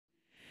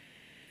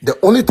The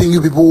only thing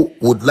you people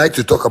would like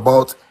to talk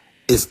about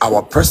is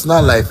our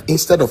personal life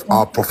instead of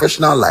our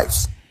professional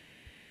lives.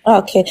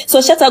 Okay, so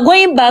Shatta,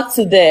 going back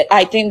to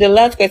I think the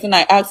last question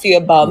I asked you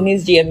about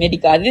Miss G and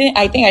Medikal,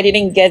 I think I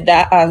didn't get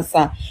that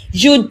answer.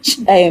 You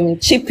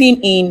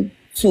chipping in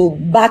to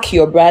back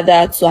your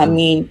brother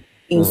to,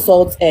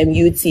 insult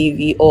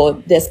UTV or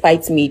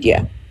despite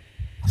media.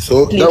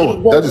 So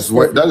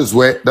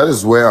that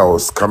is where I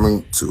was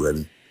coming to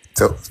and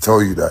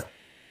tell you that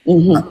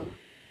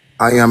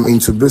I am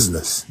into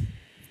business.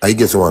 I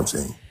get what I'm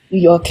saying.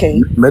 You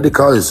okay?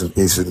 Medikal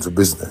is into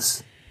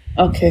business.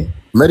 Okay.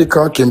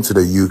 Medikal came to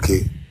the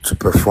UK to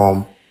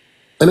perform,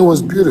 and it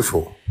was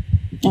beautiful.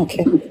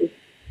 Okay.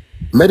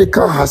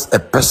 Medikal has a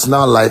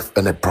personal life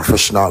and a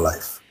professional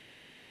life.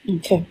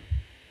 Okay.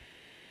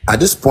 At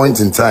this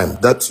point in time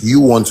that you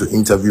want to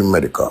interview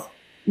Medikal,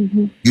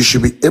 you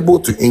should be able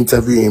to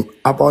interview him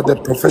about the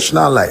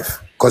professional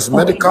life, because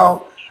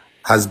Medikal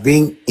has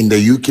been in the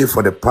UK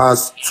for the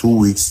past 2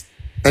 weeks,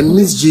 and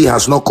Miss G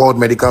has not called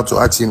Medikal to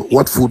ask him,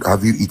 what food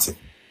have you eaten?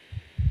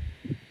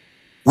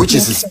 Which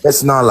is his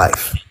personal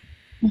life.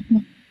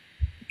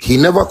 He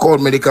never called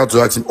Medikal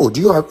to ask him, oh,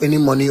 do you have any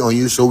money on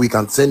you so we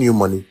can send you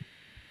money?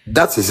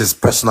 That is his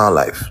personal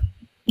life.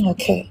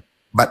 Okay.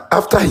 But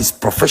after his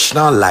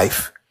professional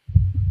life,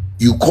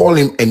 you call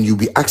him and you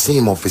be asking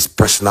him of his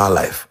personal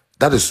life.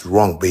 That is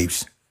wrong,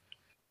 babes.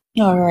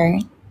 All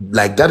right.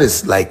 Like, that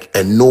is like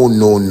a no.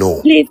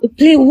 Please,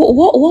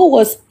 what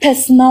was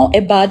personal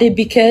about it?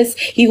 Because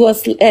she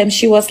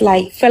was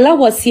like, fella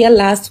was here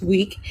last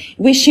week,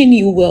 wishing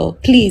you well.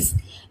 Please,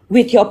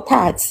 with your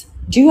part,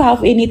 do you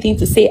have anything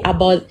to say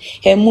about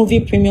her movie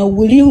premiere?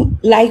 Will you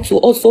like to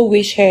also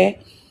wish her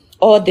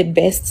all the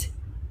best?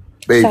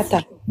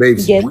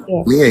 Babes, yes,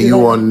 me and you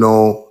all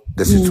know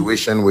the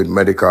situation with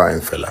Medikal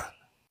and fella.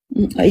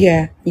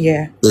 Yeah.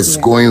 It's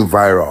going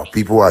viral.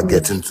 People are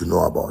getting to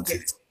know about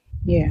it.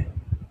 Yeah.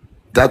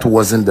 That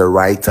wasn't the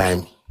right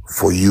time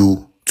for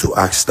you to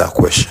ask that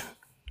question,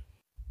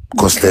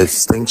 because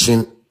there's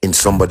tension in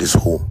somebody's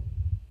home.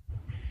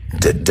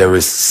 There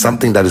is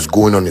something that is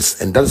going on,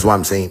 and that is why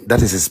I'm saying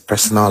that is his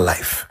personal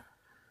life.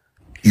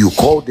 You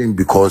called him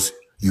because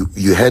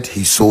you heard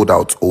he sold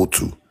out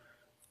O2.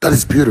 That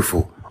is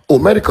beautiful. Oh,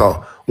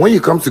 Medikal, when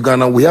you come to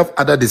Ghana, we have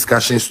other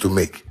discussions to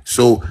make.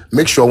 So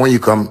make sure when you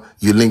come,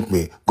 you link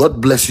me. God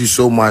bless you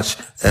so much,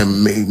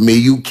 and may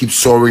you keep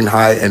soaring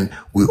high, and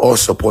we all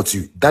support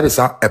you. That is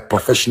how a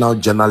professional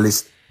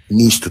journalist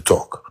needs to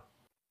talk.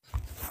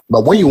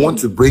 But when you want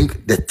to bring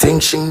the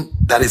tension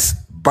that is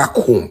back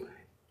home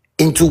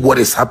into what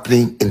is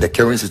happening in the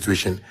current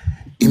situation,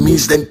 it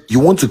means then you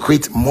want to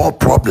create more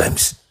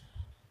problems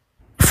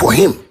for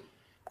him.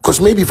 Because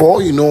maybe for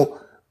all you know,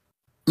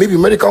 maybe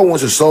Medikal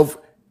wants to solve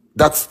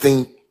that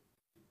thing,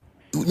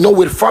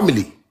 with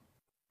family.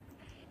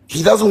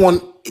 He doesn't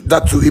want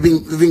that to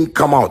even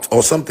come out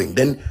or something.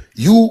 Then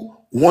you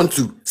want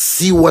to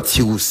see what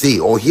he will say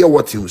or hear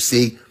what he will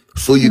say,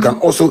 so you can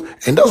also,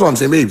 and that's what I'm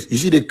saying, babes. You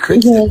see, they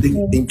create the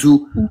thing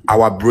into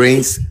our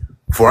brains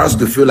for us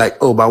to feel like,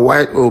 oh, but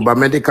why? Oh, but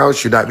Medikal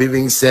should have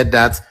even said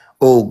that.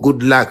 Oh,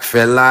 good luck,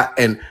 fella.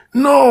 And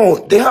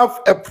no, they have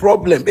a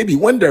problem. Maybe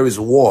when there is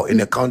war in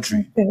a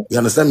country, you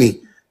understand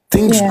me?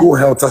 Things go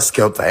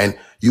helter-skelter, and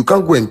you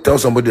can't go and tell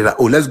somebody that,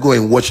 oh, let's go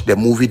and watch the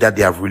movie that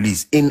they have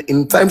released.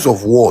 In times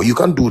of war, you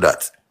can't do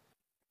that.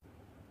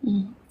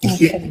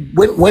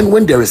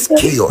 When there is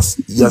chaos,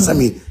 you understand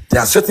me? There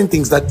are certain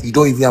things that you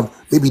don't even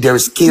have. Maybe there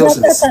is chaos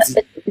in the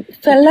city.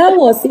 Fela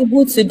was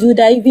able to do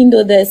that, even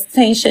though there's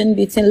tension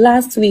between.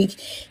 Last week,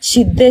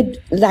 she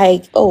did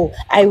like, oh,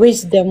 I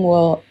wish them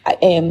well,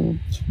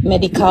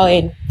 Medikal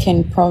and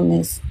Can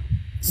Promise.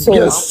 So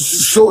yes,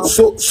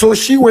 so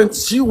she went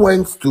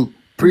to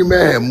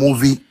premiere her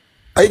movie.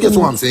 I get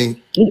what I'm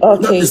saying.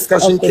 Okay. That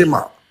discussion came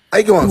up.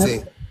 I get what I'm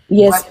saying.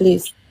 Yes,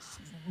 please.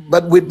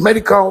 But with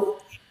Medikal,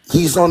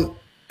 he's on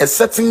a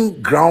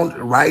certain ground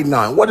right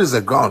now. And what is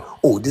the ground?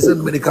 Oh, this is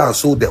Medikal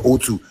sold the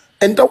O2.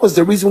 And that was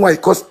the reason why,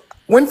 because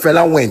when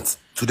Fela went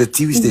to the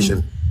TV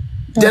station,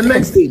 the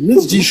next day,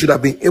 Miss G should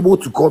have been able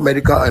to call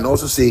Medikal and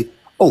also say,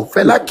 oh,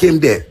 Fela came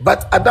there.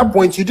 But at that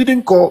point, you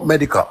didn't call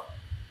Medikal.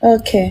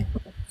 Okay.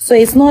 So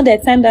it's not the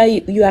time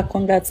that you are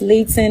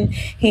congratulating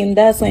him.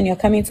 That's when you're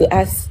coming to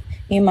ask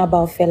him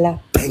about Fela.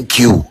 Thank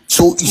you.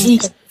 So you see,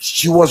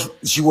 she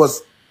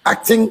was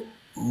acting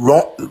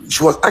wrong.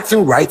 She was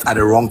acting right at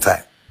the wrong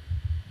time.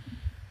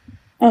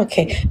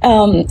 Okay.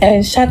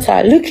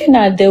 Shatta, looking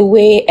at the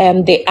way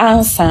the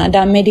answer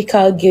that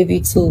Medikal gave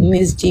it to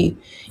Miss G,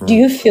 do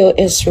you feel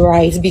it's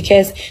right?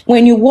 Because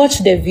when you watch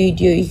the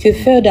video, you could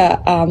feel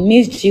that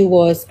Miss G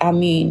was,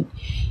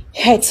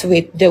 hurt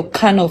with the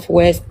kind of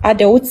words. At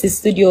the OT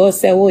studio,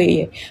 say, oh,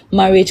 yeah,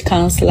 marriage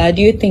counselor.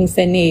 Do you think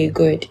it's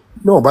good?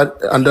 No,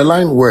 but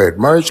underlying word,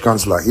 marriage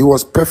counselor, he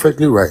was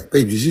perfectly right.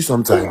 Babe, you see,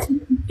 sometimes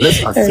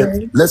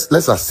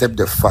let's accept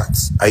the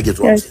facts. I get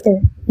what I'm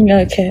saying.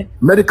 Okay.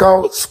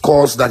 Medikal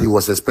scores that he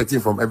was expecting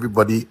from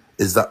everybody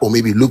is that, or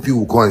maybe Lupi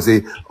will call and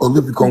say, oh,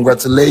 Lupi,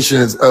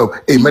 congratulations. Oh,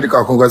 hey,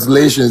 Medikal,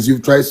 congratulations.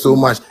 You've tried so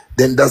much.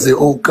 Then that's it.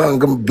 Oh,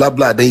 blah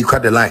blah. Then you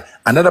cut the line.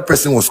 Another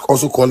person was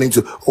also calling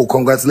to, oh,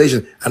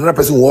 congratulations. Another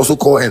person will also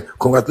call and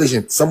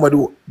congratulations.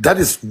 That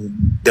is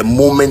the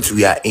moment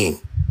we are in.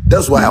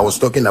 That's why I was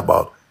talking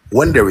about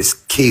when there is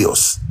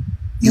chaos.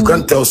 You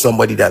can't tell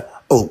somebody that,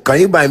 oh, can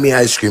you buy me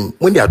ice cream?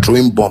 When they are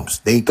throwing bombs,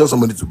 then you tell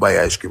somebody to buy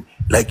ice cream.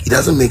 Like, it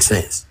doesn't make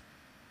sense.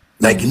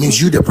 Like, it means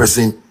you, the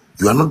person,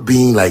 you are not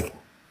being like,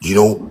 you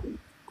know,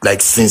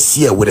 like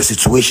sincere with the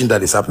situation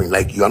that is happening.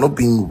 Like, you are not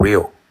being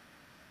real.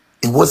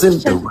 It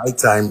wasn't the right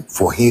time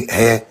for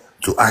her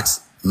to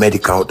ask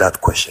Medikal that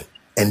question.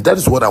 And that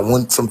is what I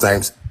want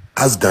sometimes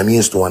as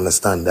Ghanaians to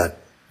understand, that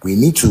we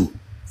need to,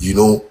 you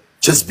know,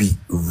 just be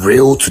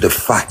real to the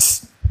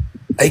facts.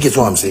 I get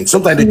what I'm saying.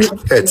 Sometimes the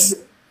truth hurts.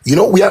 You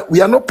know, we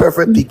are not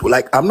perfect people.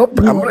 Like, I'm not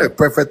a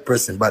perfect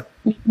person, but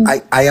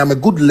I am a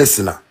good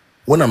listener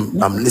when I'm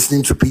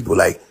listening to people.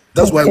 Like,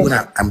 that's why when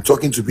I'm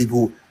talking to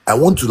people, I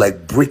want to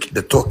like break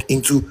the talk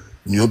into,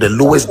 you know, the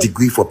lowest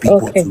degree for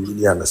people to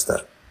really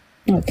understand.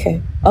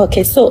 Okay.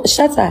 So,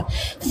 Shatta,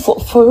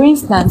 for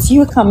instance,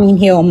 you coming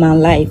here on my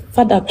life,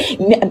 Father,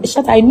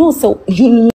 Shatta, I know, so you